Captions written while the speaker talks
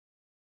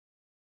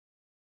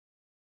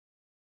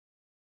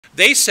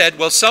They said,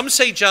 well, some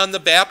say John the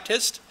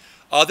Baptist,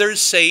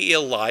 others say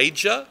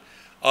Elijah,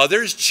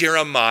 others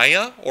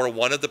Jeremiah or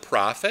one of the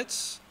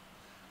prophets.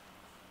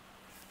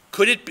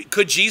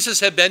 Could Jesus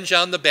have been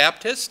John the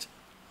Baptist?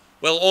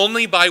 Well,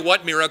 only by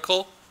what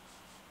miracle?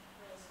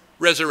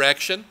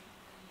 Resurrection.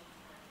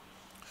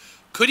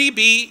 Could he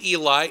be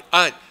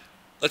Elijah?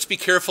 Let's be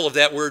careful of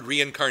that word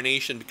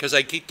reincarnation, because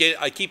I keep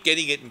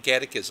getting it in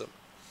catechism.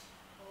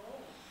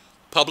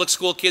 Public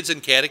school kids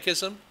in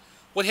catechism.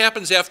 What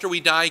happens after we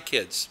die,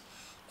 kids?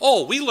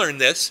 Oh, we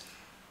learned this.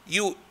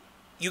 You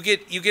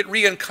get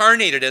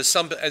reincarnated as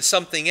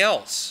something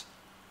else.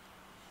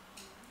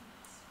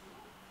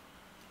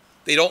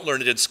 They don't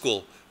learn it in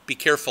school. Be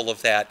careful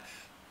of that.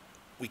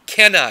 We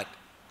cannot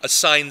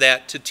assign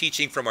that to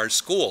teaching from our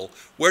school.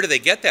 Where do they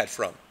get that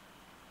from?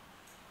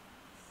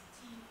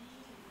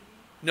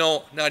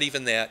 No, not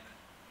even that.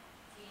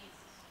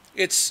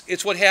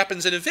 It's what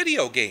happens in a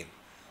video game.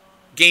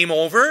 Game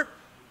over,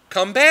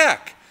 come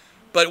back.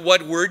 But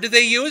what word do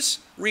they use?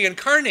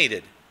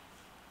 Reincarnated.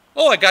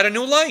 Oh, I got a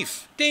new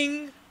life.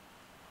 Ding.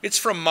 It's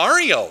from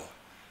Mario.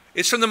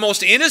 It's from the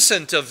most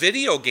innocent of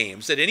video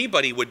games that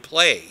anybody would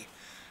play.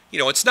 You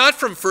know, it's not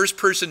from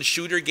first-person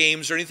shooter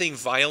games or anything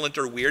violent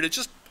or weird. It's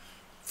just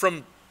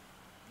from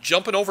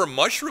jumping over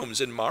mushrooms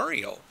in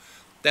Mario.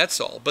 That's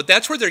all. But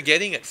that's where they're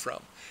getting it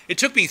from. It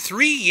took me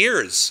 3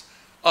 years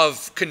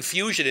of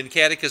confusion in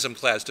catechism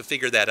class to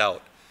figure that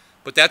out.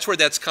 But that's where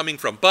that's coming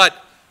from.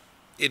 But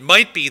it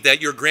might be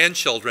that your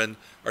grandchildren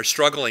are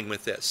struggling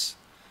with this.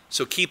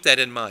 So keep that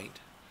in mind.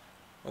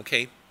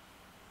 Okay?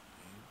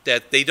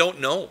 That they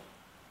don't know.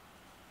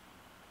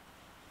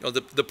 You know,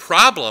 the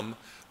problem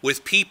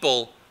with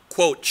people,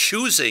 quote,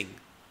 choosing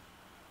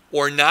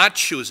or not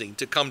choosing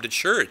to come to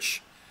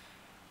church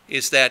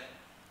is that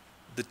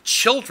the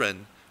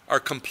children are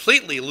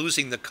completely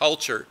losing the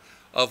culture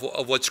of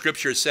what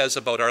Scripture says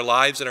about our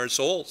lives and our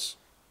souls.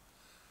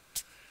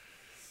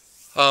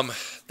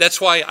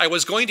 That's why I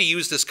was going to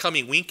use this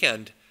coming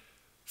weekend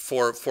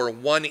for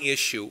one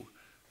issue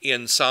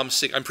in Psalm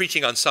 6. I'm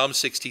preaching on Psalm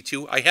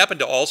 62. I happen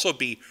to also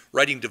be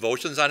writing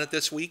devotions on it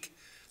this week.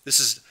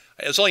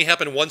 It's only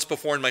happened once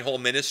before in my whole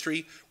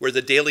ministry, where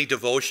the daily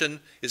devotion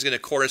is going to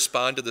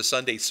correspond to the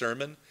Sunday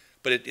sermon,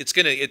 but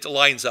it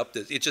lines up.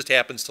 It just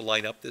happens to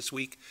line up this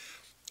week.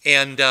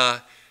 And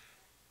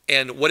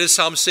what is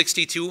Psalm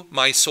 62?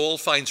 My soul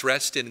finds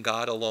rest in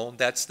God alone.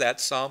 That's that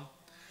psalm.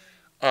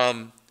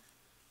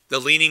 The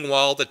leaning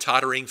wall, the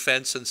tottering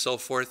fence, and so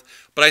forth.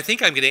 But I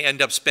think I'm going to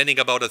end up spending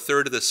about a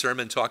third of the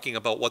sermon talking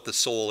about what the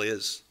soul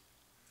is.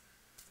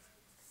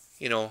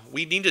 You know,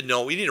 we need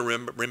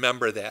to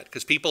remember that,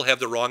 because people have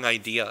the wrong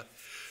idea.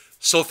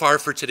 So far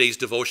for today's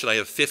devotion, I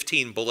have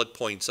 15 bullet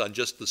points on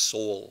just the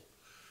soul.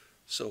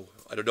 So,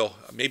 I don't know,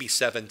 maybe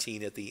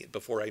 17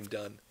 before I'm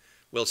done.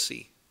 We'll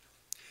see.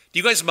 Do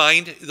you guys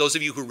mind, those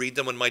of you who read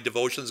them, when my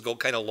devotions go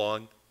kind of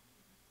long?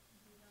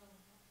 No.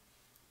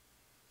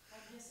 I'm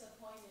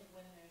disappointed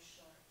when they're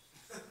short.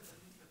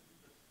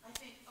 I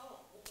think,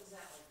 what was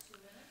that, like 2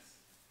 minutes?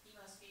 He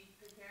must be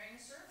preparing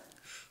a sermon.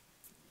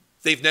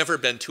 They've never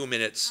been 2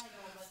 minutes. I know,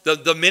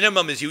 but The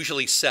minimum is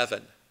usually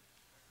 7.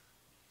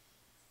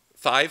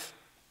 5?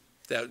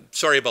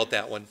 Sorry about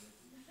that one.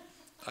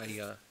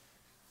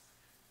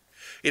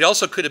 It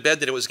also could have been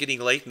that it was getting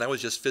late and I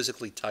was just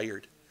physically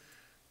tired.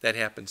 That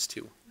happens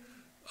too.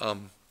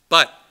 John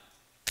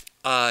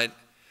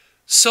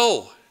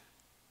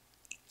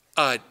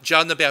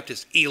the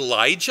Baptist,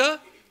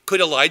 Elijah?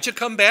 Could Elijah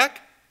come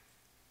back?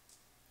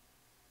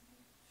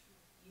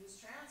 he was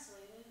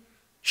translated.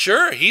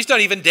 Sure, he's not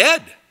even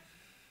dead.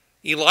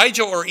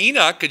 Elijah or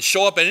Enoch could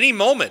show up at any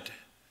moment.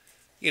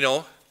 You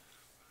know,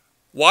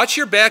 watch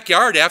your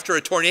backyard after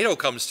a tornado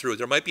comes through.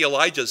 There might be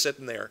Elijah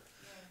sitting there.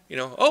 You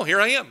know, oh,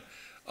 here I am.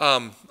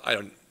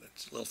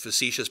 It's a little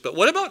facetious, but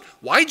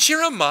why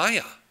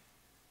Jeremiah?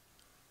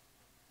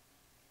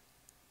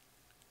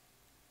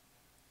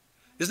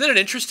 Isn't that an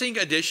interesting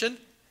addition?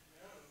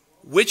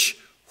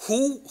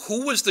 Who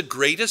was the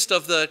greatest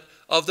of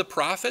the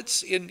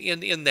prophets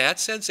in that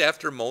sense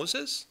after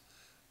Moses?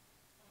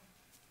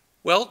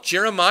 Well,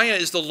 Jeremiah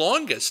is the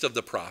longest of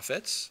the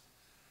prophets.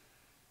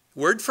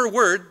 Word for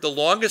word, the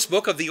longest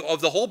book of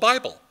the whole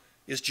Bible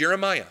is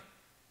Jeremiah.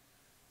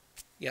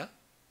 Yeah?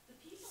 The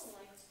people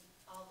liked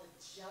all the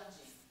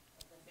judging.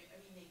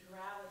 They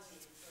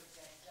gravitated towards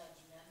that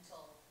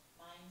judgmental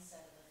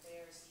mindset of the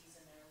Pharisees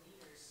and their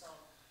leaders. So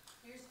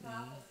here's a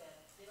prophet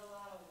that did a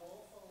lot of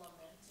woeful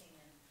lamenting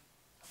and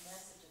a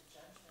message of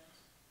judgment.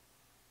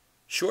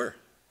 Sure,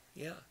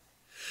 yeah.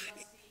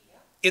 Must be,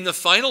 yeah. In the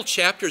final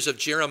chapters of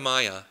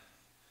Jeremiah,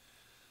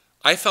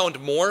 I have found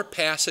more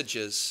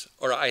passages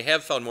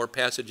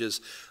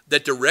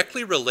that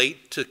directly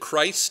relate to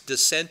Christ's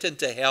descent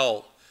into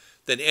hell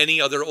than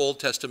any other Old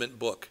Testament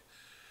book.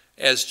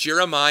 As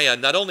Jeremiah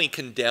not only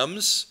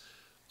condemns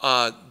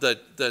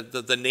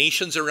the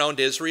nations around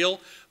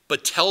Israel,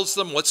 but tells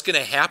them what's going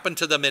to happen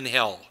to them in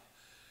hell.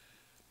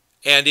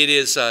 And it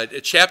is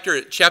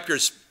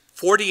chapters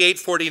 48,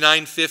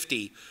 49,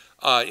 50,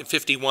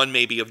 51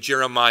 maybe of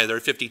Jeremiah. There are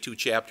 52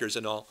 chapters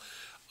in all.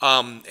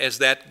 as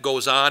that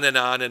goes on and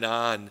on and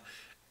on.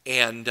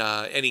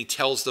 And he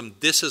tells them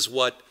this is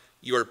what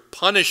your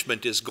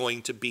punishment is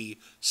going to be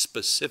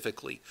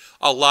specifically.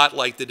 A lot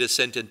like the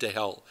descent into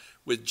hell.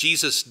 With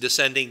Jesus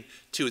descending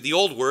to, the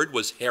old word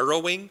was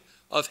harrowing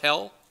of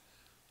hell.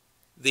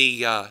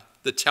 The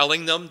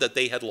telling them that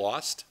they had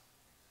lost.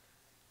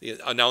 The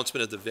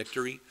announcement of the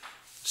victory.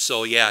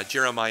 So yeah,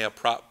 Jeremiah,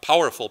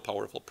 powerful,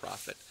 powerful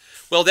prophet.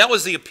 Well, that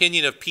was the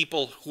opinion of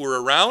people who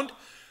were around.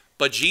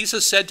 But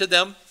Jesus said to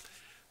them,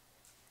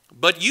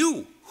 "But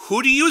you,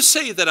 who do you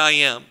say that I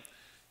am?"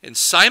 And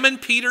Simon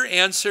Peter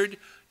answered,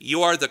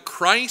 "You are the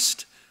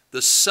Christ,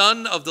 the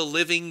Son of the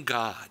living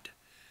God."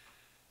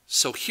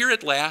 So here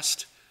at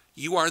last,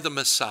 you are the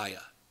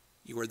Messiah.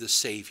 You are the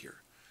Savior.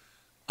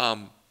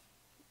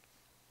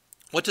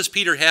 What does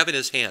Peter have in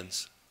his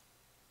hands?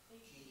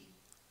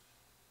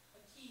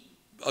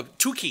 A key.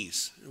 Two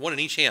keys, one in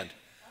each hand.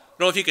 I don't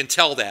know if you can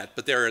tell that,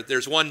 but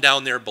there's one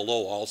down there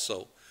below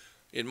also.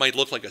 It might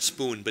look like a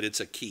spoon, but it's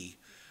a key.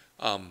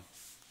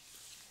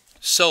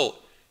 So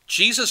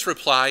Jesus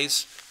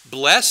replies,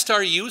 "Blessed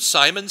are you,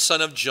 Simon,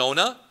 son of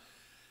Jonah."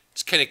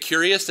 It's kind of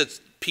curious that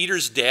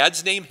Peter's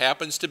dad's name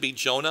happens to be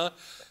Jonah.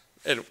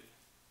 And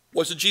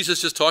wasn't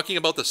Jesus just talking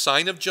about the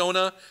sign of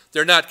Jonah?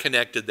 They're not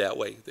connected that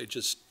way. They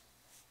just,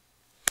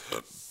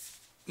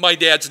 my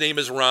dad's name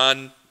is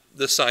Ron,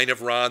 the sign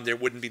of Ron. There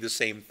wouldn't be the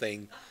same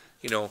thing,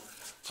 you know.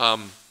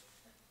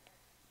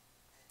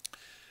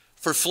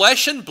 For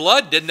flesh and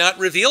blood did not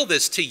reveal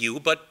this to you,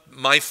 but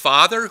my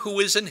Father who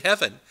is in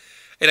heaven.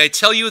 And I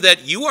tell you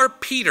that you are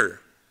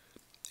Peter,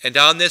 and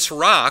on this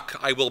rock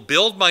I will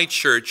build my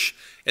church,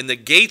 and the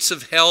gates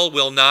of hell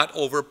will not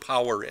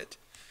overpower it.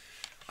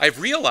 I've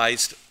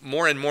realized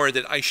more and more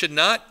that I should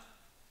not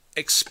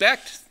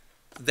expect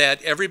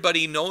that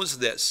everybody knows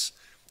this.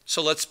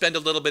 So let's spend a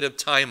little bit of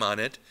time on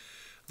it.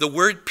 The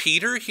word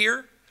Peter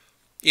here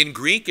in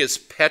Greek is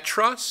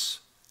Petros.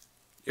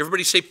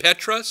 Everybody say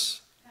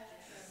Petros?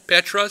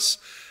 Petros.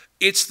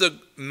 It's the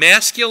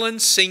masculine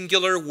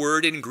singular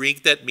word in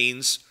Greek that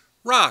means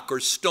rock or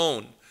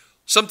stone.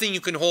 Something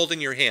you can hold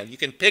in your hand. You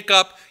can pick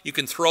up, you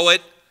can throw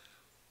it.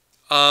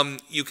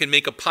 You can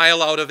make a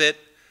pile out of it.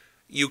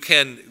 You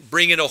can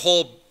bring in a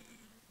whole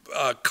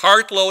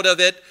cartload of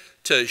it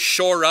to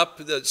shore up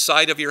the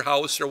side of your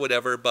house or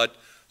whatever, but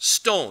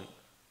stone,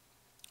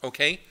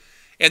 okay?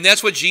 And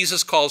that's what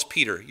Jesus calls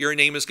Peter. Your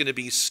name is going to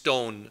be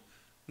stone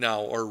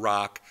now, or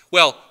rock.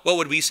 Well, what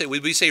would we say?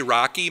 Would we say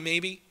rocky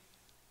maybe?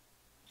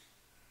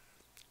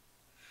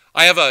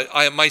 I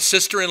have my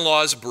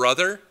sister-in-law's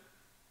brother.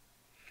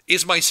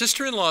 Is my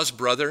sister-in-law's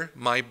brother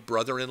my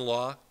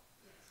brother-in-law?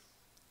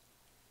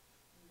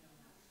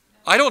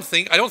 I don't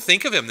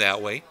think of him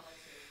that way.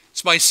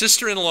 It's my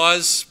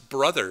sister-in-law's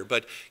brother,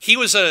 but he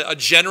was a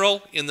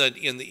general in the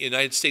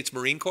United States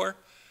Marine Corps,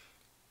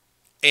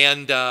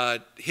 and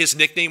his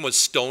nickname was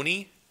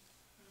Stony.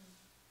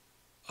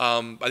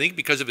 I think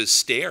because of his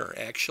stare,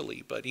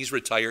 actually, but he's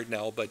retired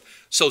now. But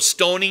so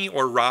Stony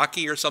or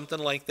Rocky or something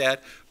like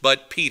that,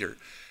 but Peter.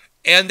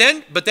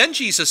 But then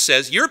Jesus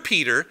says, "You're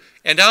Peter,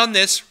 and on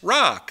this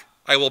rock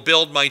I will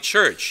build my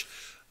church,"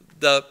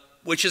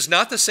 which is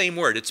not the same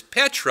word. It's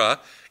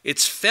Petra.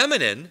 It's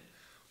feminine,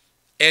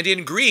 and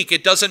in Greek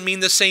it doesn't mean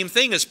the same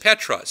thing as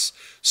Petros.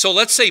 So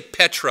let's say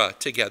Petra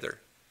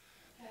together.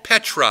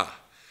 Petra.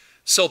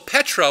 So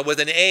Petra with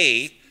an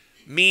A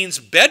means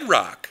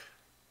bedrock.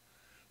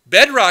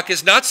 Bedrock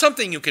is not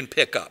something you can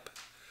pick up.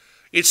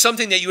 It's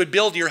something that you would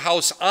build your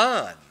house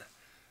on.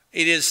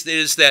 It is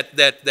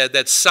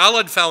that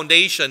solid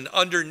foundation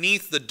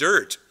underneath the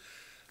dirt.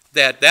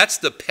 That's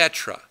the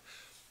Petra.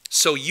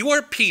 So you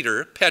are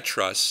Peter,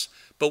 Petros,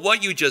 but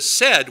what you just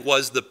said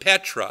was the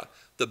Petra,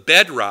 the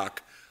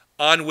bedrock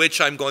on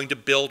which I'm going to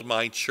build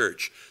my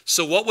church.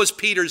 So what was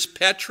Peter's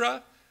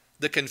Petra?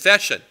 The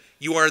confession.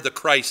 You are the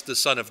Christ, the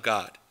Son of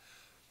God.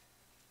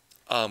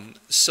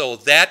 So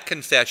that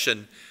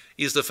confession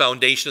is the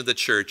foundation of the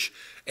church.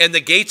 And the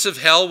gates of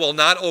hell will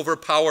not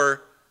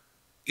overpower,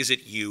 is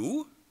it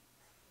you?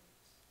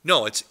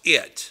 No, it's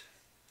it.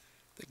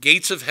 The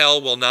gates of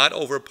hell will not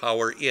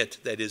overpower it,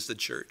 that is the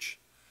church.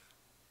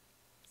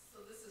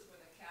 So this is when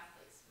the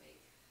Catholics make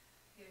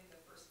him the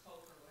first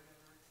pope or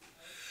whatever,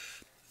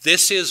 right?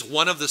 This is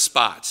one of the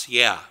spots,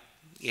 yeah.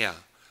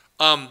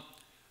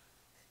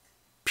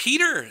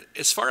 Peter,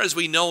 as far as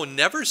we know,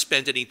 never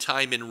spent any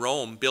time in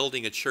Rome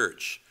building a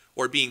church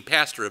or being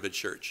pastor of a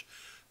church.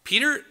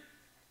 Peter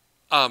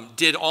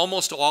did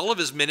almost all of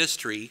his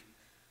ministry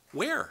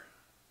where?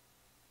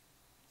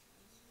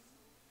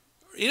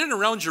 In and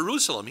around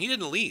Jerusalem. He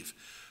didn't leave.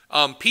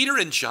 Peter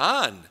and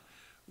John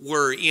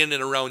were in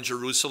and around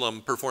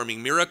Jerusalem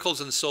performing miracles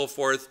and so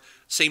forth,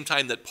 same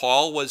time that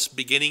Paul was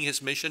beginning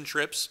his mission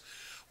trips.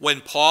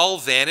 When Paul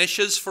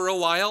vanishes for a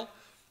while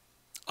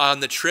on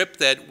the trip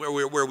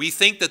where we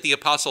think that the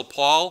Apostle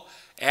Paul,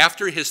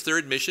 after his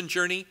third mission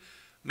journey,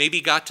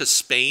 maybe got to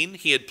Spain.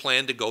 He had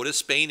planned to go to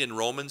Spain. In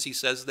Romans, he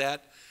says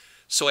that.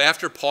 So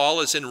after Paul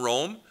is in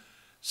Rome,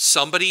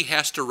 somebody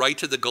has to write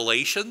to the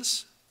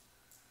Galatians.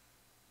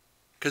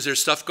 because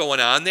there's stuff going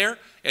on there.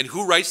 And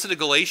who writes to the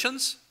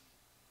Galatians?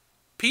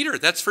 Peter.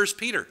 That's First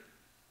Peter.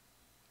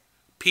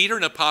 Peter,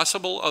 an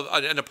apostle.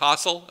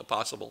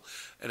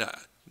 And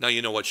now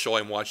you know what show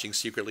I'm watching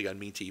secretly on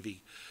MeTV.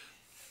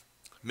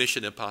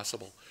 Mission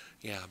Impossible.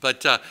 Yeah,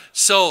 but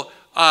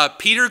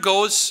Peter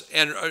goes,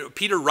 and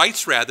Peter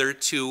writes rather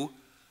to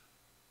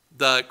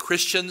the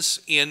Christians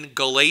in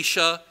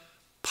Galatia,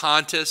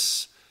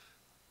 Pontus,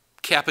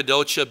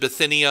 Cappadocia,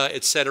 Bithynia,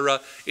 etc.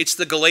 It's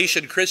the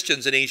Galatian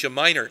Christians in Asia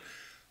Minor.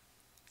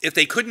 If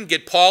they couldn't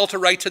get Paul to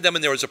write to them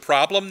and there was a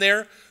problem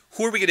there,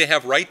 who are we going to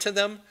have write to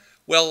them?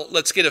 Well,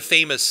 let's get a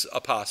famous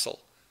apostle.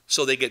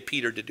 So they get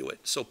Peter to do it.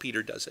 So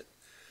Peter does it.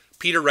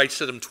 Peter writes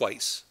to them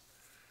twice.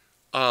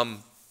 But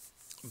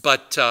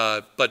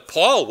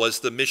Paul was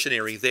the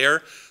missionary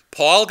there.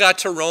 Paul got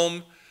to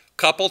Rome a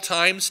couple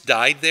times,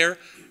 died there.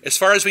 As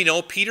far as we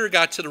know, Peter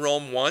got to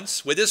Rome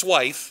once with his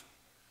wife,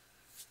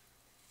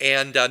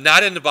 and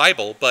not in the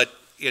Bible, but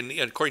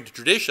according to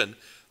tradition,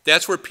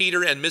 that's where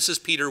Peter and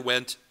Mrs. Peter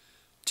went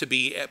to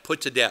be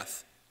put to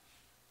death.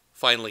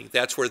 Finally,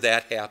 that's where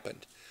that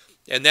happened.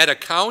 And that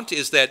account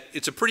is that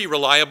it's a pretty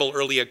reliable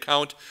early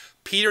account.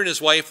 Peter and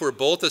his wife were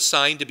both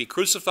assigned to be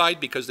crucified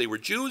because they were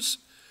Jews.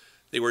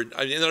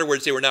 In other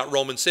words, they were not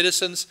Roman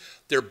citizens.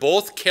 They're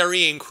both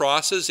carrying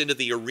crosses into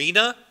the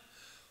arena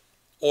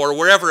or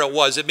wherever it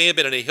was. It may have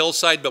been on a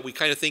hillside, but we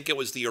kind of think it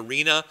was the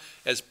arena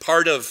as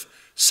part of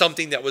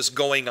something that was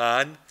going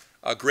on,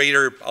 a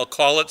greater, I'll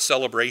call it,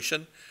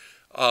 celebration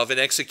of an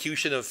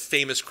execution of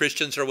famous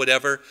Christians or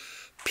whatever.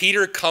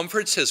 Peter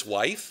comforts his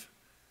wife.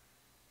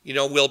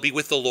 We'll be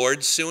with the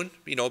Lord soon,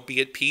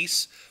 be at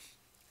peace.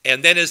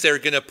 And then as they're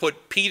going to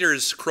put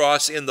Peter's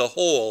cross in the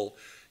hole,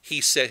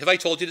 he said, have I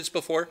told you this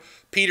before?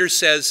 Peter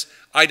says,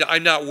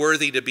 I'm not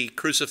worthy to be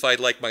crucified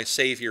like my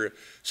Savior.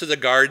 So the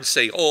guards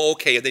say, oh,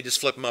 okay, and they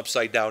just flip him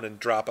upside down and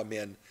drop him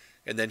in.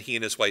 And then he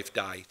and his wife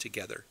die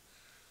together.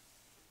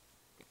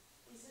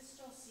 Is this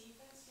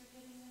Josephus you're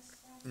getting this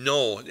from?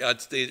 No,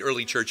 it's the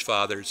early church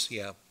fathers,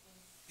 yeah.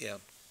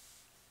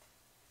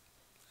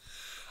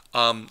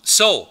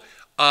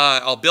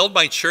 I'll build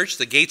my church.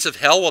 The gates of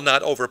hell will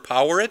not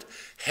overpower it.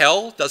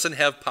 Hell doesn't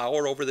have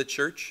power over the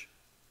church.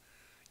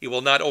 It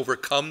will not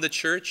overcome the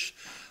church.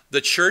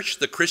 The church,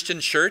 the Christian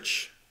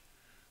church,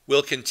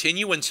 will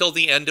continue until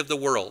the end of the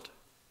world.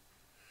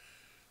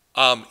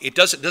 It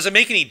doesn't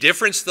make any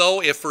difference,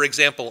 though, if, for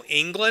example,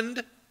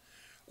 England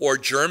or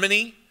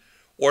Germany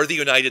or the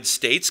United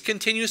States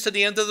continues to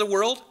the end of the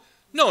world.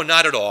 No,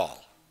 not at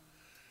all.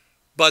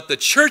 But the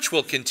church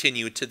will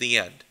continue to the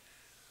end.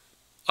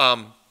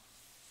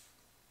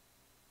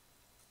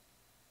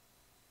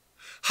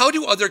 How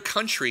do other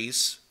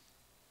countries,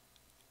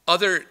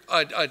 other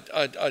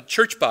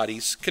church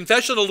bodies,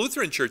 confessional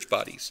Lutheran church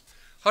bodies,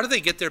 how do they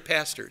get their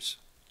pastors?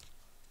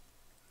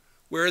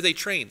 Where are they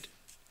trained?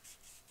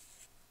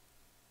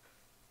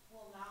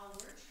 Well, now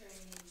we're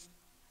training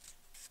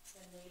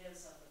the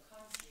natives of the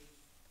country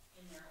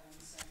in their own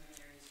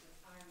seminaries with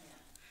our men.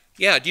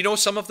 Yeah, do you know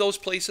some of those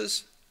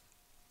places?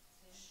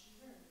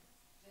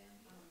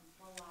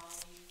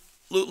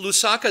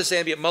 Lusaka,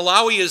 Zambia.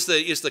 Malawi is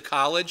the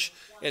college,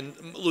 and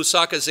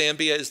Lusaka,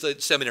 Zambia is the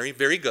seminary.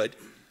 Very good.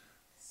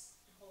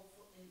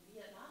 In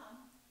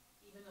Vietnam,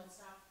 even though it's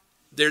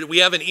not. We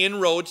have an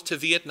inroad to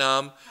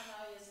Vietnam.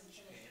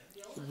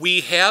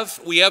 We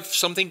have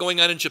something going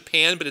on in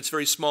Japan, but it's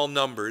very small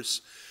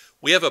numbers.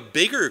 We have a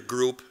bigger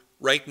group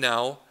right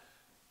now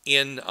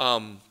in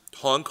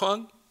Hong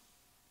Kong.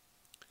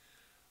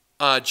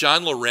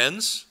 John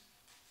Lorenz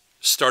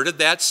started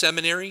that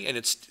seminary, and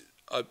it's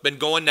been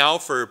going now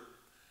for,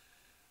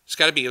 it's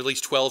got to be at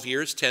least 12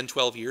 years, 10,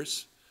 12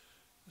 years.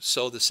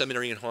 So the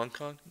seminary in Hong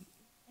Kong.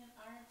 And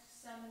aren't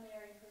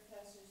seminary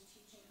professors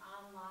teaching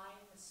online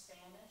the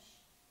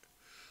Spanish?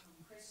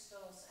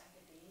 Christos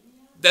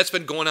Academia? That's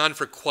been going on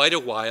for quite a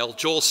while.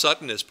 Joel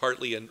Sutton is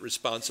partly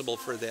responsible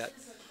for that.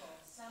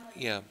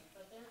 Yeah.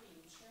 But they're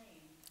being trained.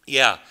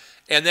 Yeah,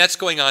 and that's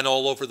going on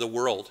all over the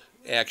world,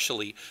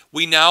 actually.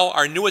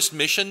 Our newest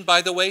mission,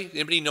 by the way,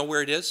 anybody know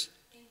where it is?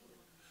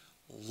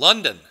 England.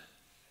 London.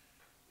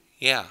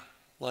 Yeah,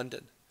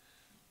 London.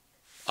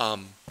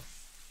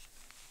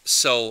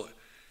 So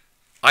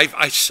I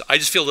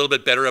just feel a little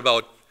bit better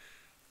about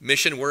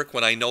mission work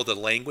when I know the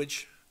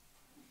language.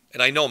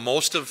 And I know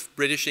most of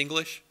British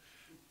English,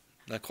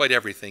 not quite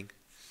everything.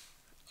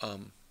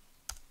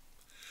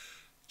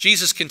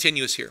 Jesus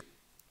continues here.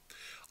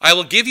 I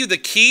will give you the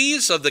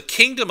keys of the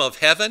kingdom of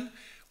heaven.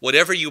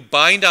 Whatever you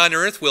bind on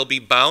earth will be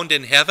bound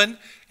in heaven,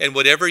 and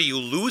whatever you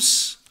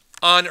loose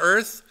on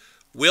earth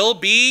will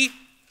be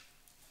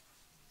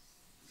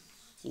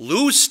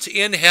loosed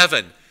in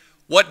heaven.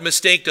 What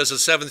mistake does a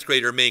seventh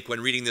grader make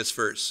when reading this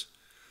verse?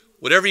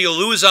 Whatever you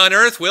lose on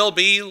earth will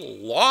be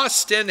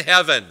lost in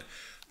heaven.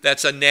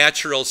 That's a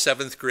natural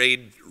seventh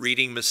grade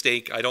reading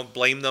mistake. I don't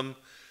blame them.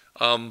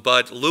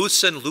 But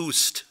loose and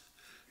loosed.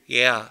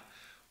 Yeah.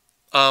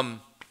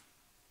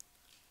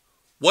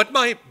 What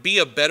might be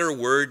a better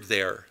word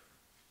there?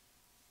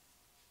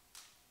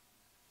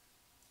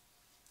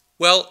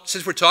 Well,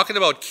 since we're talking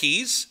about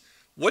keys,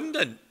 wouldn't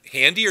a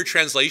handier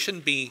translation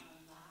be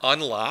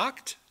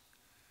unlocked?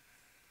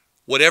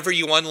 Whatever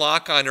you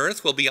unlock on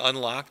earth will be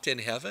unlocked in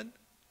heaven,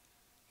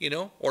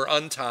 or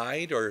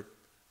untied or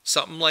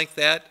something like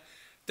that.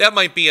 That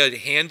might be a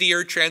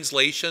handier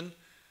translation.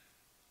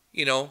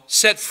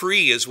 Set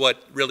free is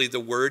what really the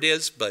word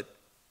is, but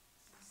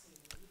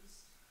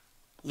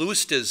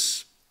loosed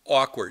is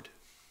awkward.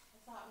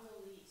 I thought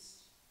released.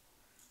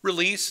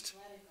 Released?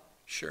 Let it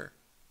go.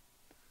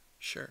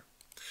 Sure.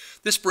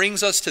 This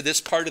brings us to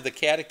this part of the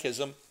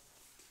catechism.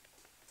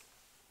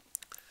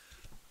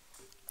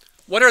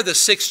 What are the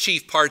 6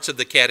 chief parts of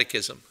the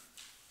catechism?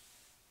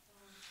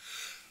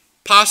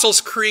 Apostles'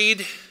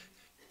 Creed,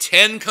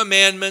 10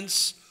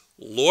 Commandments,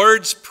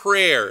 Lord's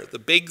Prayer, the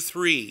big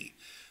 3.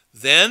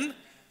 Then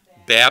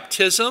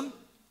baptism,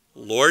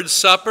 Lord's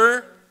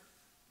Supper,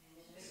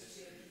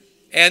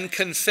 and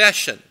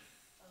confession.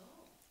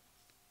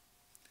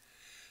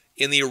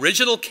 In the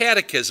original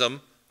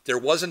catechism, there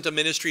wasn't a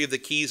ministry of the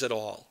keys at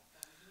all.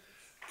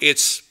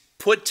 It's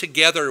put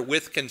together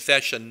with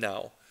confession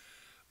now.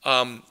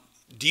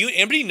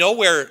 Anybody know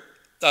where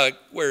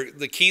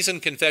the keys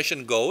and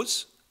confession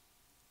goes?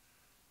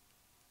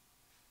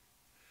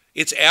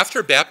 It's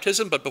after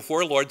baptism, but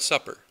before Lord's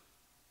Supper.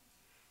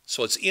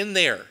 So it's in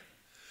there,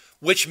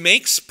 which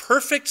makes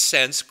perfect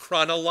sense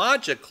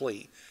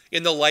chronologically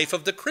in the life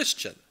of the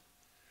Christian.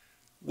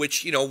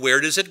 Which,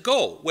 where does it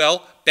go?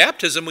 Well,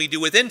 baptism we do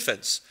with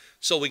infants.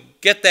 So we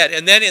get that.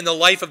 And then in the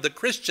life of the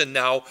Christian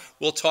now,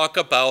 we'll talk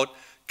about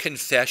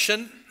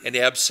confession and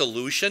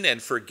absolution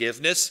and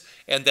forgiveness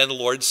and then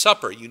Lord's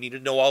Supper. You need to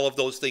know all of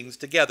those things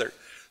together.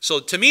 So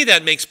to me,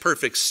 that makes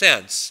perfect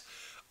sense.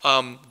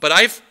 But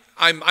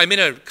I'm in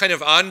a kind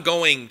of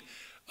ongoing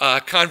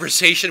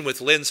conversation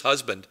with Lynn's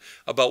husband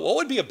about what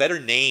would be a better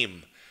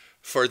name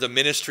for the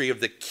ministry of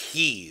the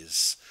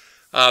keys,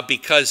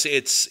 because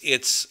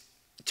it's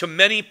to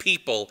many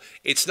people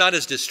it's not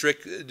as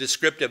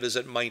descriptive as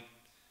it might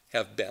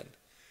have been.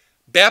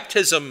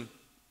 Baptism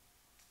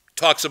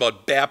talks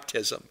about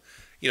baptism.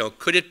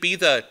 Could it be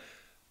the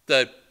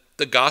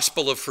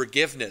gospel of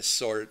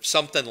forgiveness or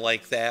something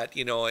like that?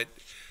 It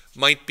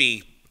might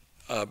be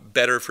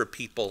better for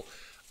people.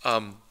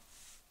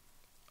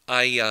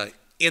 I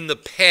in the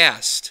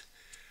past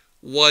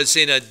was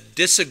in a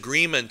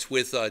disagreement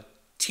with a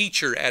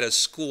teacher at a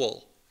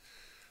school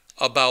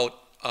about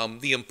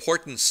the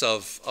importance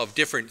of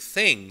different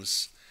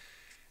things,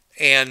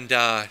 and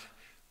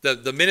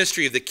the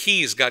ministry of the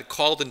keys got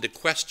called into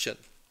question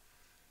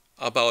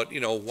about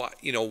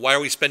why are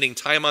we spending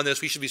time on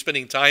this? We should be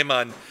spending time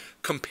on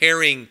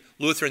comparing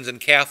Lutherans and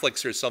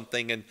Catholics or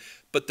something.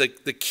 But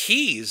the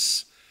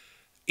keys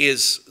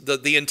is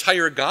the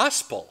entire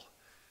gospel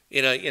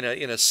in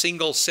a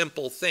single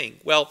simple thing.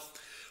 Well,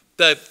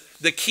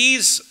 the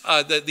keys,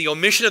 the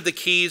omission of the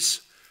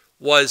keys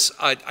was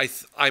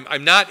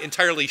I'm not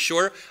entirely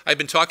sure. I've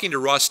been talking to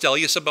Ross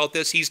Stellius about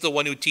this. He's the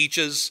one who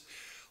teaches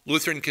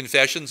Lutheran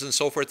confessions and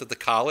so forth at the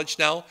college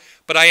now.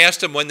 But I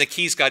asked him when the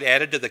keys got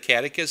added to the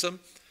catechism,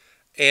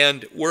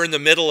 and we're in the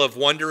middle of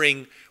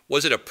wondering,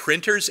 was it a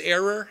printer's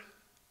error?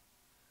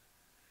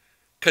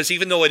 Because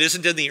even though it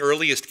isn't in the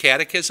earliest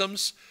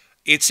catechisms,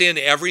 it's in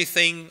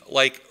everything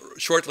like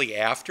shortly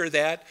after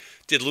that.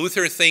 Did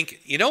Luther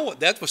think,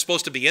 that was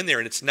supposed to be in there,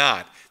 and it's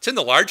not. It's in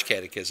the large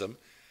catechism,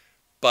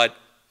 but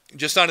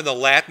just not in the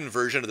Latin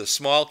version of the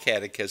small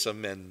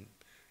catechism, and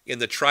in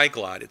the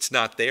triglot, it's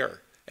not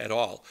there at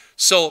all.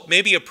 So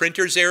maybe a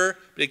printer's error,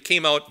 but it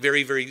came out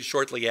very, very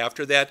shortly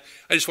after that.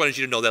 I just wanted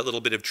you to know that little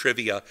bit of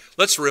trivia.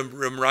 Let's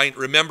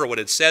remember what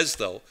it says,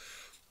 though.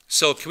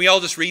 So can we all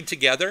just read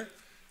together?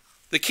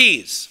 The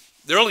keys.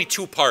 There are only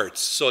 2 parts,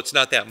 so it's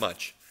not that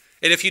much.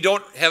 And if you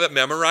don't have it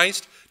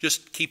memorized,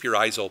 just keep your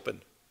eyes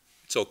open.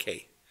 It's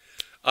okay.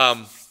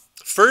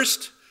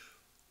 First,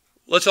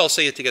 let's all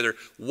say it together.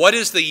 What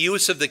is the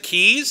use of the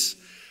keys?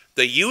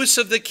 The use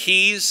of the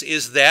keys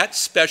is that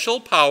special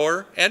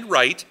power and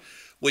right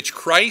which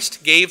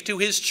Christ gave to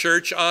his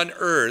church on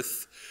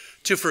earth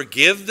to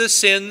forgive the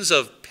sins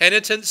of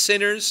penitent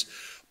sinners,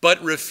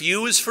 but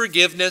refuse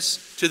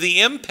forgiveness to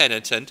the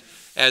impenitent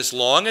as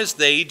long as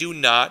they do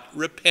not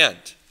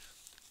repent.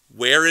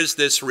 Where is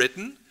this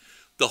written?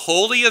 The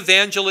holy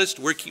evangelist,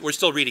 we're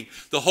still reading,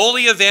 the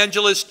holy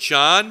evangelist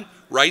John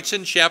writes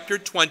in chapter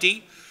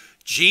 20,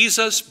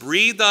 Jesus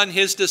breathed on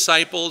his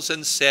disciples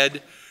and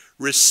said,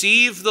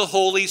 receive the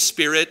Holy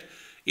Spirit.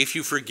 If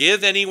you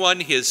forgive anyone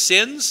his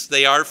sins,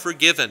 they are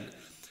forgiven.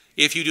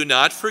 If you do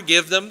not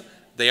forgive them,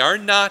 they are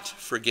not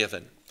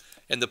forgiven.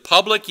 And the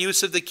public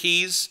use of the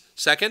keys,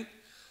 second,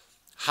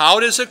 how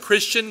does a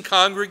Christian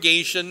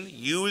congregation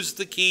use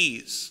the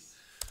keys?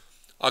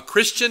 A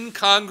Christian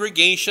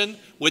congregation,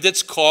 with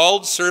its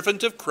called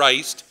servant of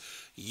Christ,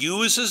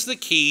 uses the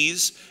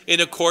keys in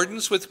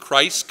accordance with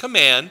Christ's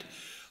command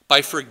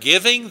by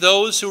forgiving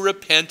those who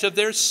repent of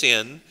their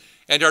sin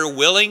and are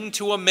willing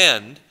to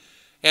amend,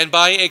 and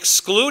by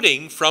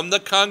excluding from the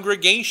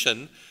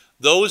congregation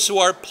those who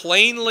are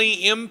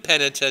plainly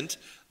impenitent,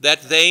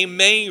 that they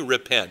may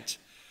repent.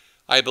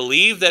 I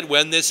believe that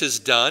when this is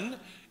done,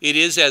 it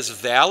is as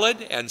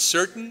valid and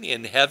certain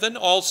in heaven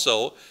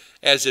also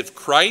as if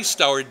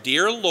Christ our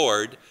dear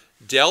Lord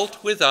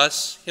dealt with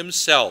us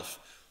himself.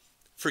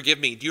 Forgive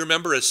me, do you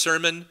remember a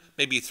sermon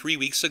maybe 3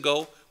 weeks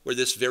ago where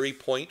this very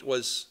point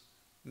was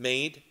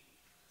made?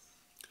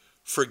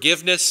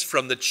 Forgiveness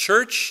from the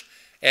church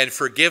and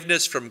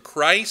forgiveness from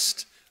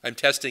Christ, I'm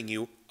testing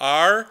you,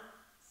 are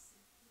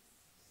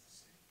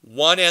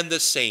one and the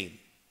same.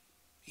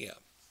 Yeah,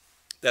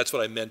 that's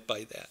what I meant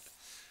by that.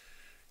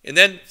 And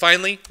then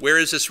finally, where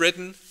is this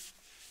written?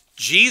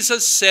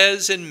 Jesus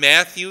says in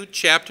Matthew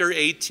chapter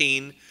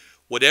 18,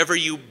 whatever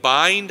you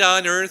bind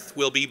on earth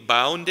will be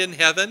bound in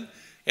heaven,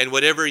 and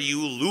whatever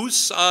you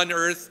loose on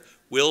earth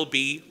will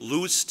be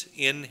loosed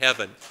in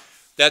heaven.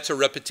 That's a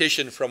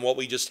repetition from what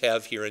we just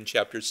have here in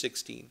chapter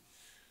 16.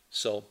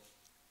 So,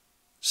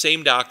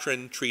 same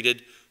doctrine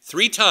treated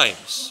 3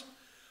 times.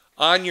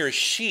 On your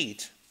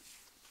sheet,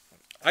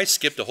 I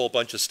skipped a whole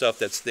bunch of stuff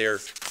that's there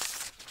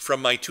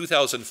from my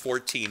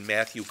 2014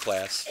 Matthew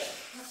class.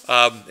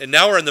 And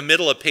now we're in the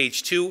middle of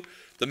page 2.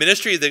 The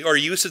ministry or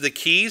use of the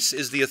keys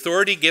is the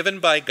authority given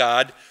by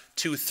God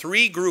to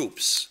 3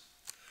 groups.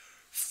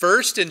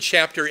 First, in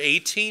chapter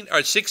 16,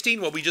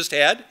 what we just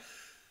had,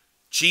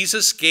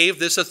 Jesus gave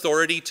this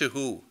authority to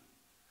who?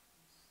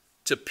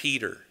 To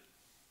Peter.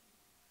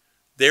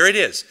 There it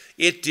is.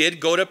 It did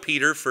go to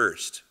Peter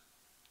first.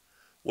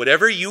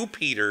 Whatever you,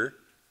 Peter,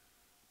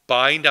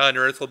 bind on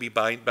earth will be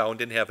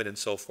bound in heaven, and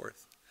so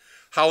forth.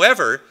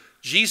 However,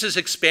 Jesus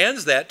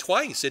expands that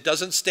twice. It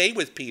doesn't stay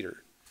with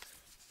Peter.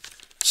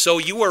 So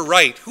you were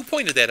right. Who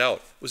pointed that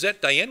out? Was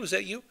that Diane? Was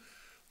that you?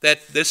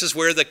 That this is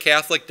where the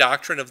Catholic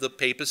doctrine of the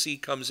papacy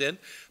comes in.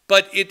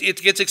 But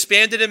it gets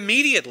expanded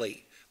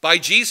immediately by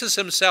Jesus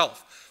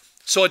himself.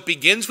 So it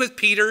begins with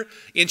Peter.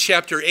 In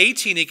chapter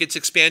 18, it gets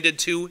expanded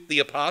to the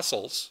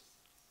apostles.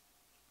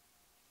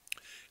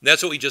 And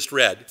that's what we just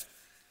read.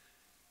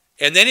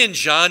 And then in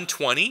John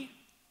 20,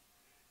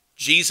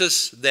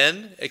 Jesus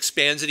then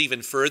expands it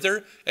even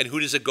further. And who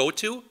does it go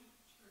to?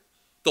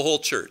 The whole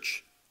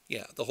church.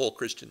 Yeah, the whole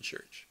Christian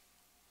church.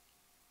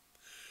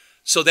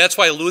 So that's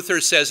why Luther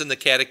says in the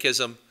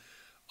Catechism,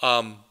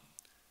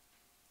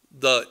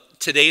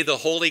 today the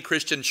Holy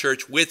Christian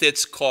Church with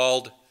its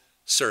called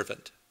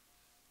servant.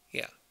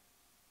 Yeah.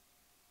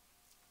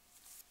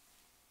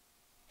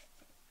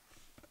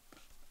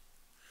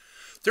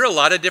 There are a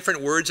lot of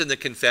different words in the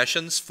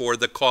confessions for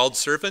the called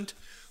servant.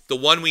 The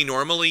one we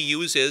normally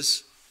use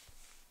is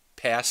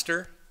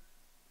pastor.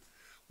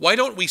 Why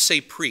don't we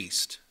say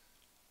priest?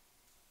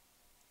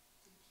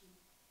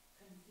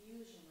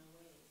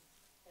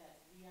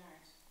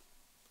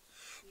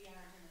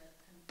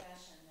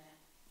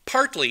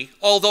 Partly,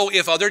 although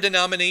if other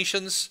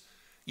denominations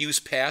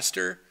use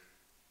pastor,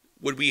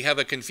 would we have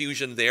a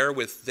confusion there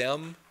with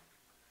them?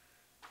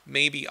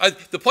 Maybe.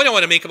 The point I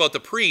want to make about the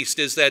priest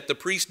is that the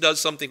priest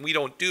does something we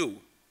don't do.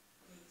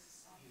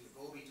 He's a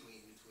go-between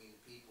between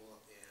people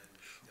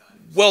and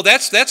God. Well,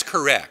 that's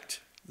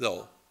correct,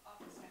 though.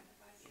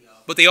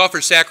 But they offer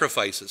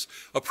sacrifices.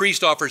 A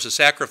priest offers a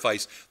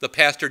sacrifice. The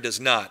pastor does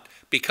not.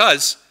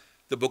 Because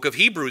the book of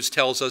Hebrews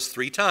tells us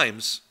 3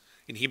 times,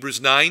 in Hebrews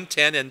 9,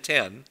 10, and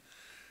 10,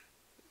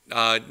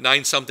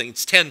 9 something,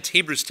 it's 10,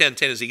 Hebrews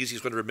 10:10 is the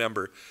easiest one to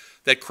remember,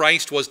 that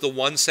Christ was the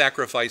one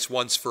sacrifice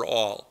once for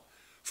all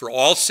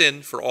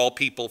sin, for all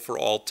people, for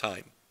all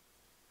time.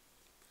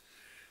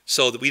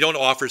 So that we don't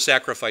offer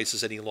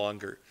sacrifices any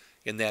longer,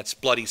 and that's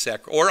bloody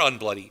or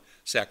unbloody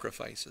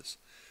sacrifices.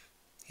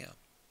 Yeah.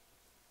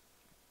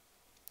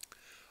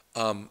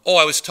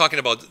 I was talking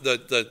about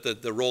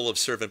the role of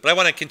servant, but I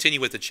want to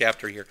continue with the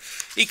chapter here.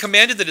 He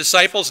commanded the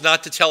disciples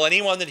not to tell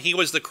anyone that he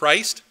was the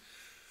Christ.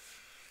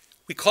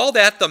 We call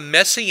that the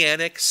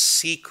messianic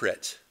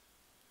secret.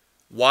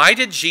 Why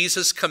did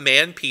Jesus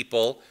command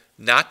people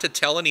not to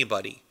tell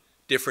anybody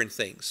different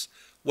things?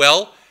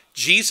 Well,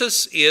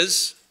 Jesus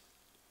is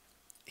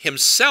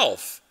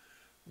himself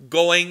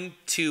going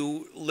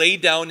to lay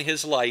down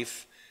his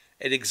life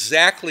at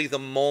exactly the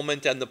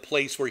moment and the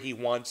place where he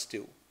wants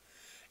to.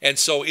 And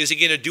so is he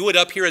going to do it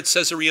up here at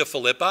Caesarea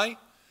Philippi?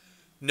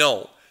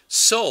 No.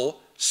 So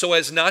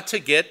as not to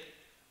get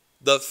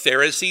the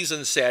Pharisees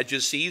and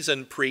Sadducees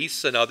and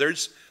priests and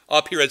others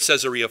up here at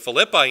Caesarea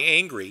Philippi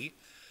angry,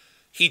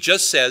 he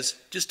just says,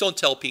 just don't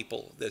tell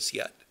people this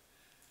yet.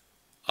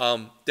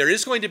 There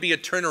is going to be a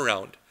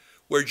turnaround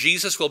where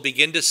Jesus will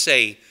begin to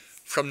say,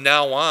 from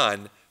now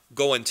on,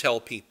 go and tell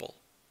people.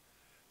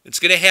 It's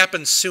going to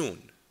happen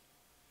soon.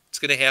 It's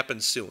going to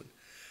happen soon.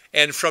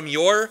 And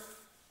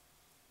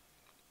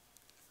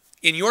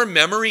in your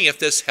memory, if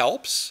this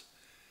helps,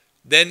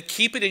 then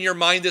keep it in your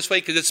mind this way,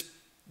 because it's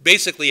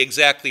basically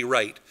exactly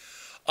right.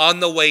 On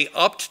the way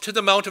up to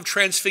the Mount of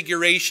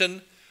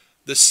Transfiguration,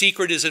 the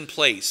secret is in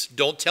place.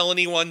 Don't tell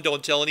anyone,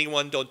 don't tell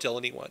anyone, don't tell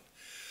anyone.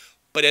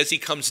 But as he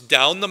comes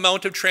down the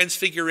Mount of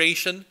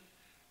Transfiguration,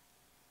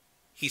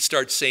 he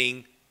starts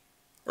saying,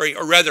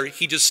 or rather,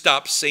 he just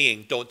stops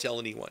saying, don't tell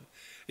anyone.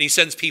 And he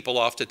sends people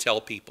off to tell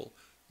people,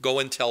 go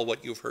and tell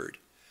what you've heard.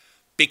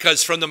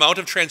 Because from the Mount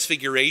of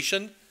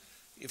Transfiguration,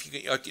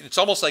 it's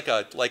almost like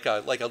a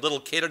little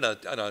kid on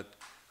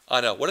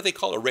a what do they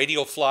call it? A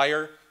radio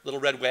flyer, little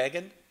red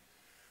wagon.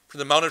 From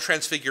the Mount of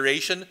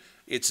Transfiguration,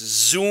 it's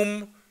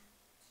zoom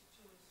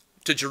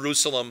to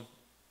Jerusalem,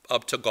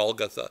 up to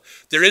Golgotha.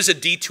 There is a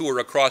detour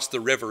across the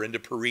river into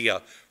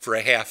Perea for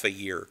a half a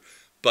year,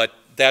 but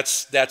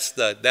that's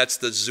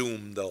the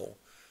zoom though.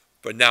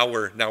 But now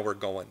we're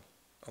going,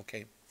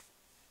 okay.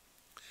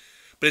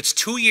 But it's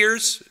 2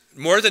 years,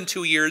 more than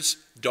 2 years.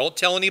 Don't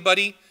tell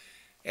anybody,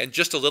 and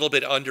just a little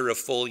bit under a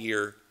full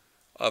year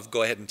of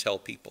go ahead and tell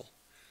people.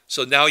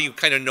 So now you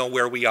kind of know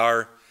where we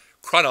are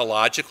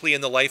chronologically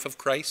in the life of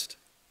Christ.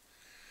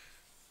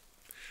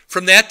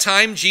 From that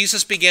time,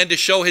 Jesus began to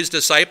show his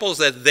disciples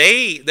that's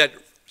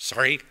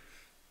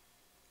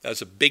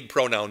a big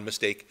pronoun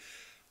mistake,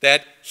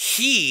 that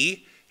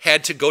he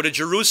had to go to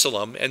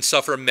Jerusalem and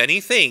suffer many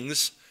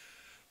things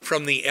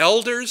from the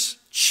elders,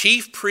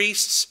 chief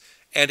priests,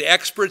 and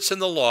experts in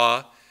the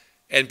law,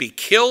 and be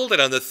killed,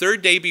 and on the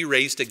third day be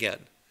raised again.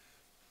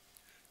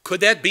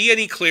 Could that be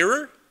any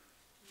clearer?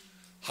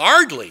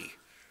 Hardly.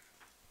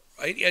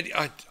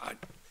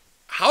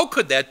 How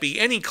could that be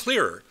any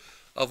clearer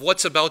of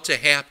what's about to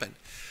happen?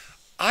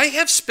 I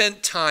have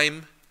spent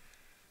time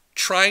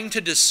trying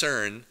to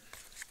discern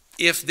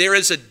if there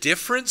is a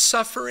different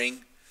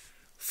suffering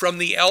from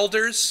the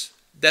elders,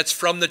 that's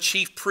from the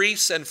chief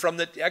priests and from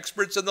the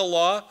experts in the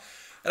law,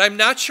 and I'm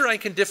not sure I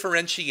can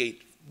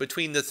differentiate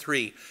between the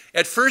three.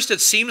 At first it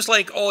seems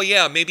like, oh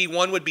yeah, maybe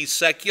one would be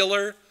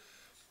secular,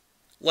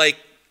 like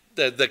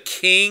the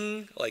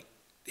king, like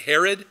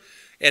Herod,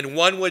 and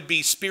one would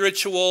be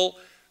spiritual,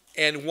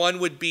 and one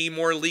would be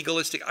more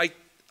legalistic.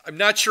 I'm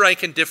not sure I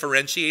can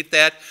differentiate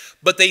that,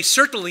 but they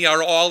certainly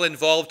are all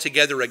involved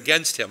together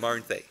against him,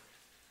 aren't they?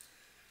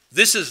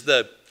 This is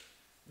the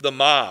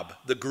mob,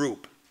 the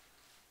group.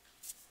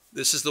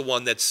 This is the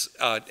one that's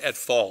at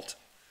fault,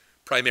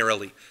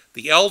 primarily.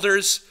 The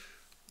elders,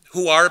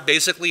 who are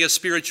basically a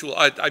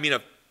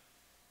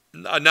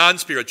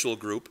non-spiritual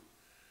group.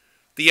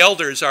 The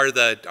elders are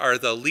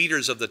the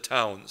leaders of the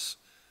towns.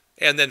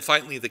 And then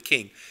finally the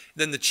king.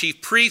 Then the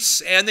chief priests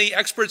and the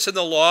experts in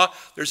the law,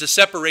 there's a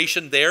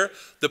separation there.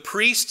 The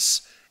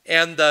priests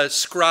and the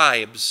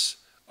scribes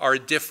are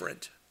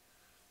different.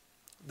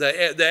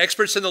 The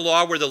experts in the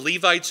law were the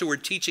Levites who were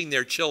teaching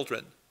their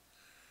children.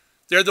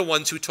 They're the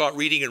ones who taught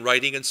reading and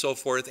writing and so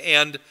forth,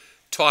 and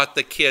taught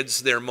the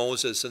kids their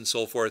Moses and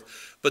so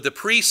forth. But the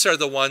priests are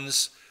the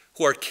ones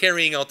who are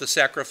carrying out the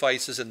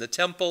sacrifices in the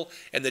temple,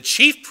 and the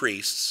chief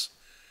priests,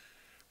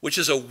 which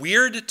is a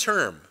weird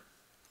term,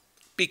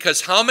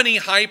 because how many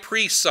high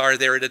priests are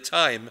there at a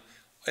time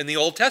in the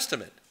Old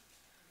Testament?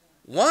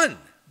 One,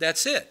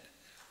 that's it.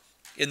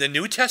 In the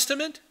New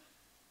Testament,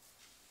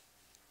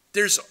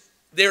 there's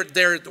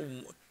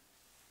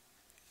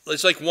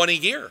like one a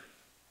year.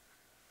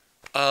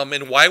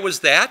 And why was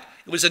that?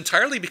 It was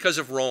entirely because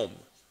of Rome.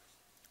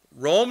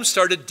 Rome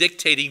started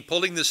dictating,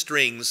 pulling the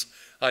strings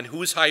on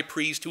who's high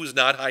priest, who's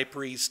not high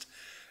priest,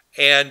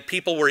 and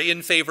people were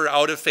in favor,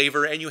 out of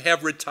favor, and you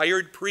have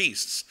retired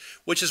priests,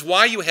 which is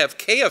why you have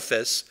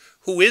Caiaphas,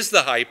 who is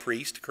the high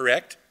priest,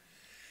 correct?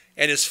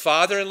 And his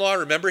father-in-law,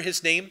 remember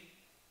his name?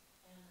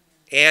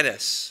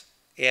 Annas,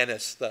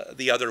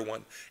 the other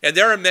one. And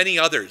there are many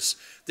others.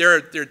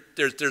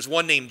 There's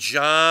one named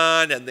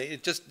John, and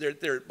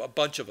there are a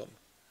bunch of them,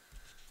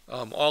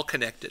 all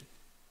connected.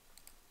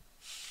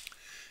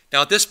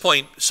 Now at this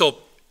point, so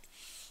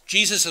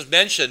Jesus has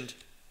mentioned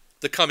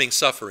the coming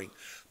suffering.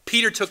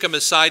 Peter took him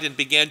aside and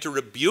began to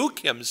rebuke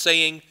him,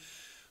 saying,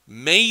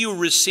 "May you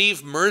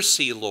receive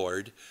mercy,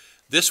 Lord.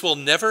 This will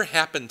never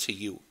happen to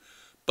you."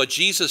 But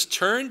Jesus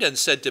turned and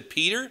said to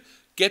Peter,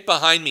 "Get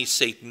behind me,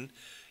 Satan.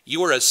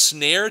 You are a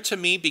snare to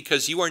me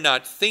because you are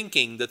not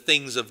thinking the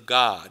things of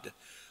God,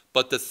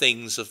 but the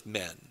things of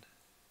men."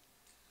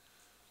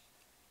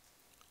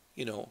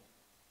 You know,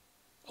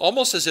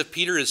 almost as if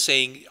Peter is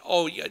saying,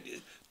 oh,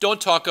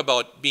 don't talk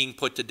about being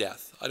put to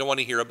death. I don't want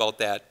to hear about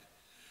that.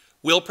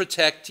 We'll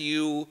protect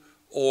you,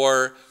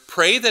 or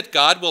pray that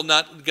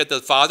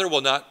the Father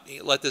will not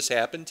let this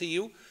happen to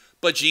you.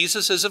 But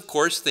Jesus is, of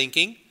course,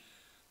 thinking,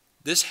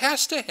 this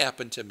has to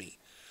happen to me.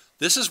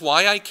 This is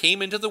why I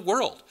came into the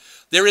world.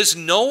 There is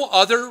no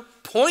other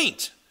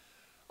point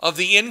of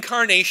the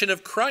incarnation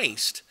of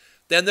Christ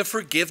than the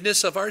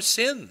forgiveness of our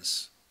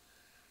sins.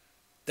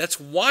 That's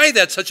why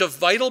that's such a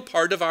vital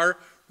part of our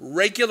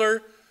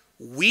regular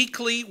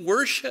weekly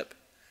worship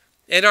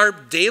and our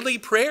daily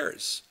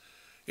prayers.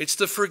 It's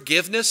the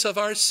forgiveness of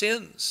our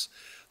sins.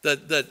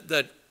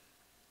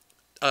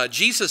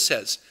 Jesus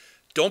says,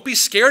 don't be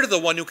scared of the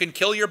one who can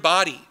kill your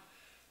body.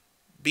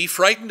 Be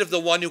frightened of the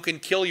one who can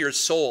kill your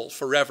soul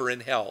forever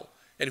in hell.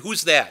 And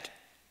who's that?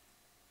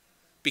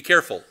 Be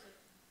careful.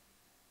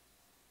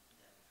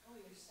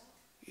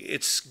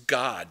 It's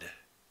God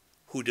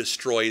who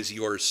destroys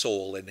your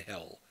soul in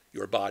hell,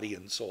 your body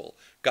and soul.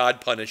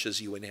 God punishes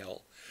you in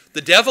hell.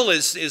 The devil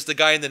is the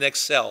guy in the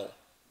next cell.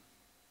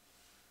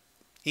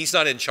 He's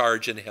not in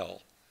charge in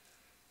hell.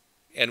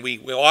 And we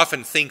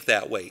often think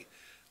that way.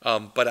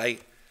 But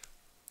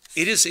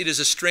It is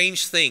a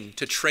strange thing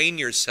to train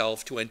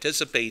yourself to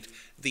anticipate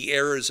the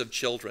errors of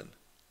children.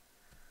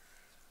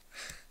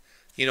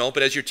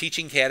 But as you're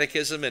teaching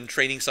catechism and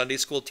training Sunday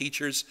school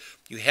teachers,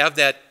 you have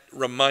that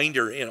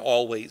reminder in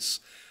always.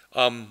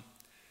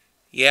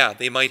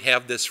 They might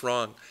have this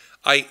wrong.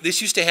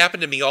 This used to happen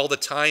to me all the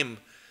time.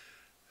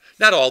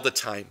 Not all the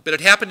time, but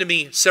it happened to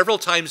me several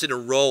times in a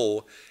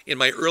row in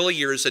my early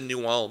years in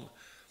New Ulm.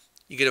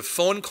 You get a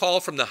phone call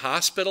from the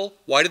hospital.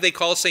 Why do they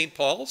call St.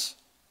 Paul's?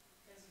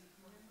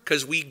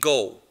 Because we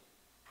go.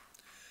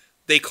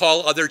 They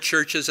call other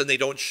churches and they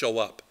don't show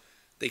up.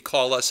 They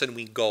call us and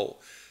we go.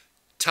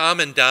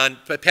 Tom and Don,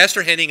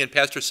 Pastor Henning and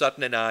Pastor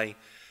Sutton and I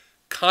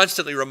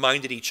constantly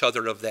reminded each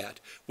other of that.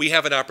 We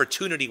have an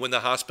opportunity when the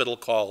hospital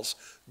calls.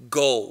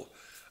 Go.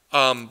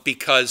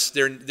 Because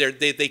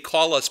they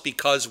call us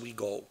because we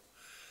go.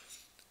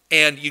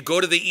 And you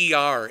go to the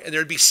ER and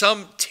there'd be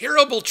some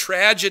terrible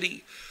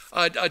tragedy.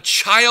 A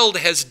child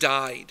has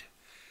died.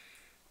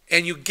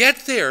 And you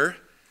get there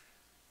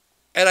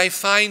and I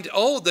find,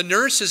 the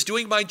nurse is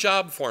doing my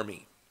job for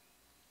me.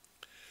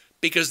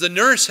 Because the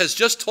nurse has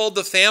just told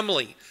the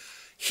family,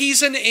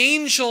 he's an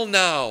angel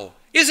now.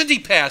 Isn't he,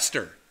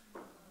 Pastor?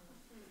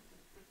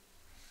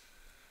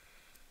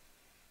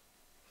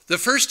 The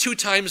first 2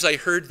 times I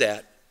heard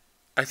that,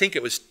 I think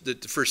it was the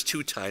first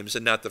 2 times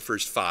and not the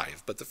first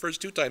 5, but the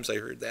first 2 times I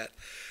heard that,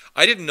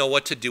 I didn't know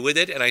what to do with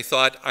it, and I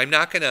thought, I'm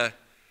not going to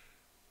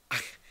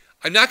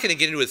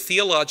get into a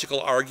theological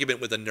argument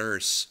with a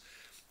nurse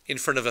in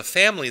front of a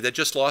family that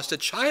just lost a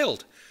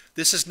child.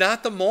 This is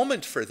not the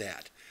moment for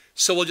that.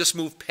 So we'll just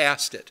move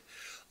past it.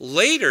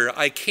 Later,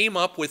 I came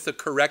up with the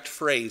correct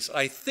phrase.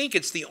 I think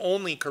it's the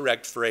only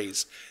correct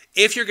phrase.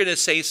 If you're going to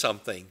say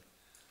something,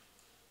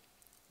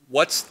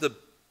 what's the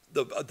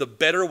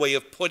better way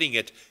of putting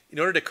it in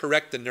order to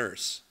correct the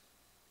nurse?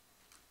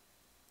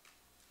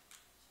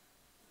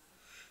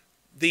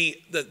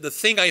 The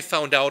thing I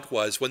found out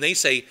was when they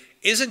say,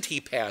 isn't he,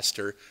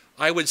 Pastor?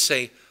 I would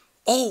say,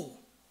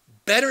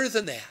 better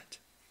than that.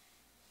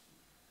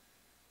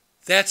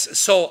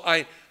 So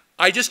I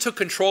just took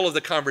control of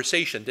the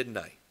conversation, didn't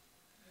I?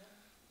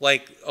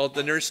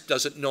 The nurse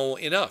doesn't know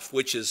enough,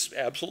 which is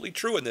absolutely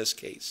true in this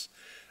case.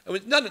 I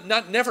mean,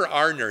 never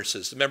are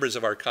nurses, the members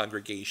of our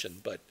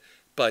congregation, but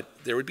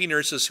there would be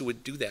nurses who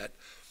would do that.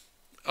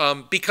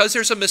 Because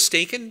there's a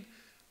mistaken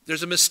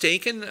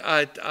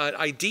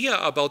idea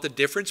about the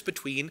difference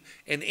between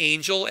an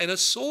angel and a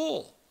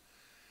soul.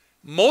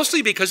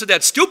 Mostly because of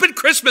that stupid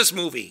Christmas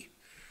movie,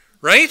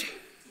 right?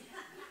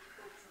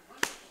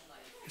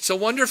 It's a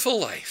Wonderful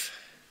Life.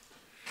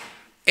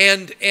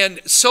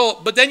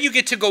 But then you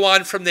get to go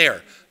on from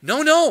there.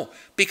 No,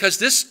 because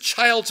this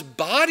child's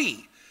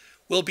body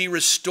will be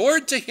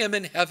restored to him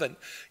in heaven.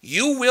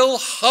 You will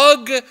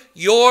hug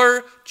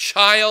your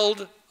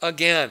child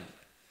again.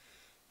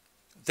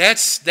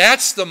 That's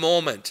the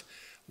moment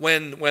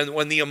when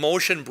the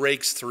emotion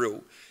breaks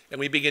through and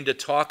we begin to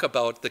talk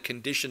about the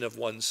condition of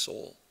one's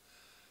soul.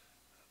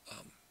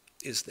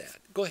 Is that?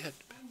 Go ahead.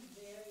 I'm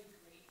very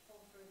grateful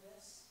for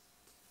this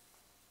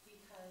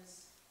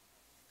because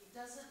it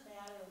doesn't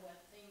matter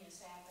what thing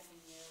is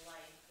happening in your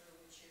life for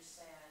which you're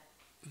sad,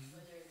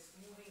 whether it's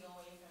moving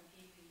away from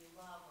people you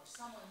love or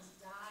someone's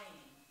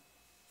dying.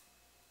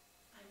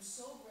 I'm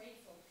so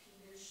grateful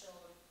Peter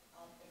showed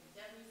up in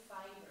every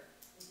fiber,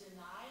 the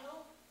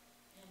denial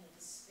and the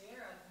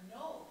despair of,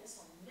 no, this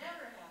will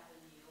never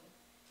happen to you,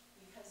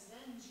 because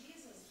then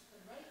Jesus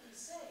could rightly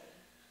say,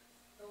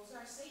 those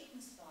are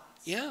Satan's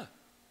thoughts. Yeah.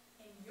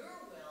 And your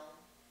will,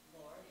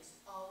 Lord, is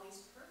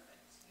always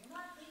perfect. You're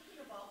not thinking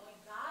about what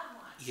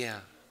God wants you to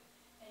do.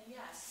 And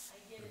yes,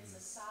 I get it's a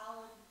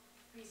solid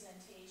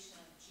presentation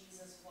of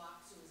Jesus'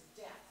 walk to his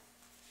death,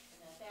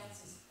 and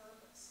that's his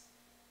purpose.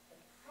 But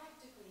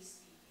practically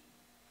speaking,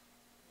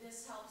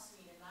 this helps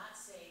me to not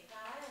say,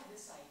 God, I have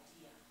this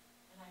idea,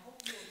 and I hope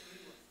you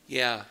agree with me.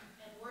 Yeah.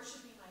 And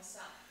worshiping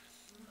myself.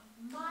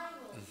 My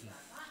will be done,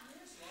 not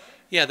yours,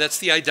 Lord. Yeah, that's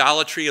the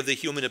idolatry of the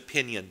human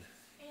opinion.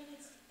 And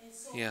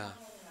it's so Yeah.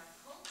 common in our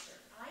culture.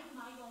 I'm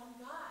my own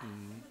God.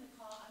 I'm going to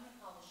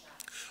call the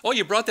shots. Oh,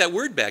 you brought that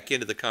word back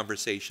into the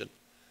conversation.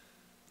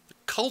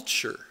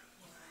 Culture.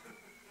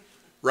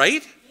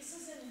 Right? This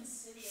is an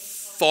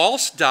insidious culture.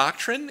 False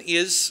doctrine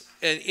is,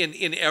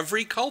 in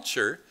every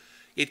culture,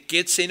 it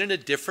gets in a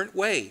different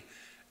way.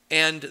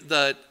 And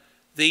the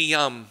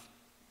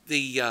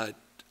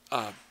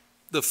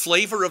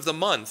flavor of the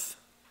month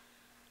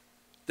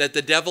that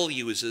the devil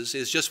uses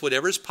is just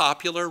whatever's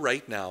popular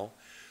right now.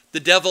 The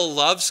devil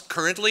loves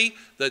currently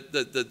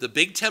the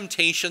big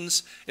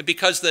temptations, and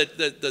because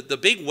the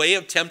big way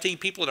of tempting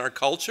people in our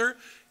culture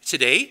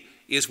today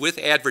is with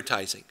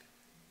advertising.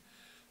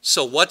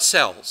 So what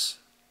sells?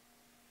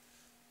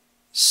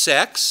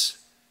 Sex,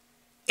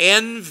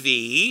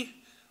 envy,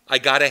 I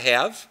gotta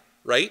have,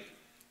 right?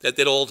 That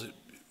old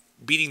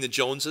beating the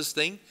Joneses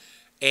thing.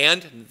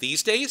 And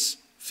these days,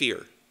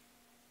 fear.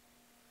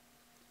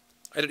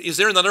 Is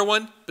there another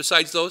one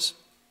besides those?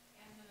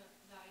 And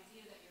the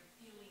idea that your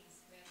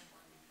feelings matter more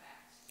than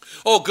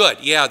facts. Oh, good.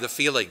 Yeah, the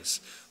feelings.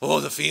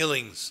 Oh, the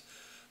feelings.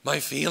 My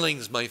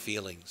feelings, my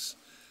feelings.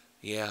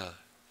 Yeah,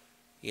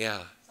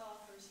 yeah. It's all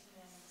First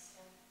Amendment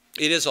stuff.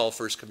 It is all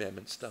First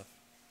Commandment stuff.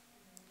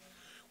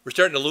 We're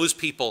starting to lose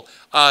people.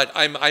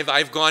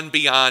 I've gone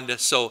beyond.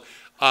 So,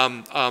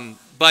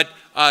 but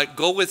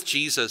go with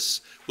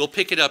Jesus. We'll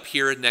pick it up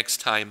here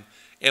next time,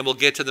 and we'll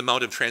get to the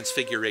Mount of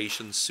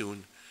Transfiguration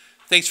soon.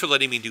 Thanks for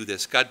letting me do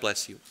this. God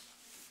bless you.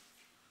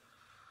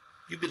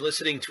 You've been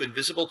listening to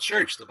Invisible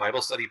Church, the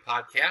Bible study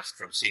podcast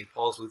from St.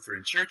 Paul's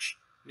Lutheran Church,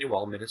 New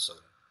Ulm,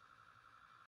 Minnesota.